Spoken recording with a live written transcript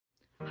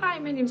Hi,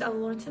 my name is Ella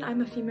Lawrenson.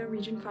 I'm a FEMA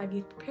Region 5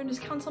 Youth Preparedness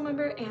Council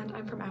member, and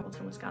I'm from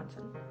Appleton,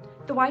 Wisconsin.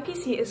 The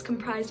YPC is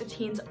comprised of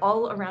teens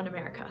all around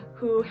America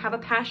who have a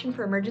passion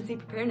for emergency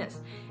preparedness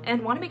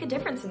and want to make a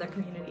difference in their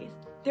communities.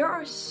 There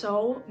are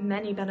so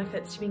many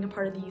benefits to being a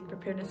part of the Youth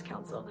Preparedness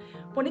Council.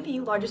 One of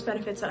the largest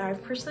benefits that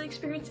I've personally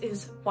experienced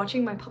is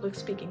watching my public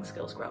speaking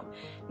skills grow.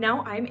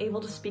 Now I'm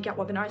able to speak at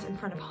webinars in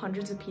front of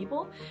hundreds of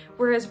people,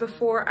 whereas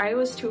before I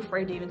was too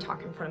afraid to even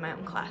talk in front of my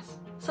own class.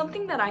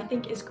 Something that I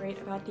think is great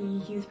about the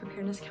Youth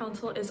Preparedness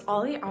Council is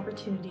all the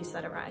opportunities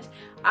that arise.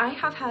 I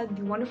have had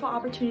the wonderful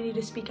opportunity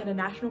to speak at a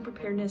national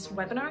preparedness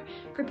webinar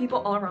for people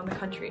all around the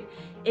country.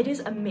 It is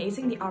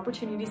amazing the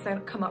opportunities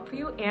that come up for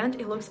you, and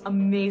it looks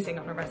amazing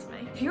on a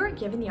resume. If you are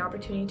given the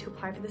opportunity to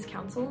apply for this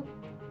council,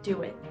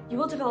 do it. You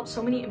will develop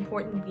so many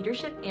important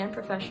leadership and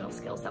professional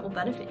skills that will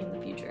benefit you in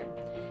the future.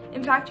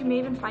 In fact, you may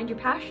even find your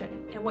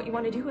passion and what you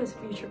want to do as a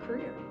future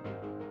career.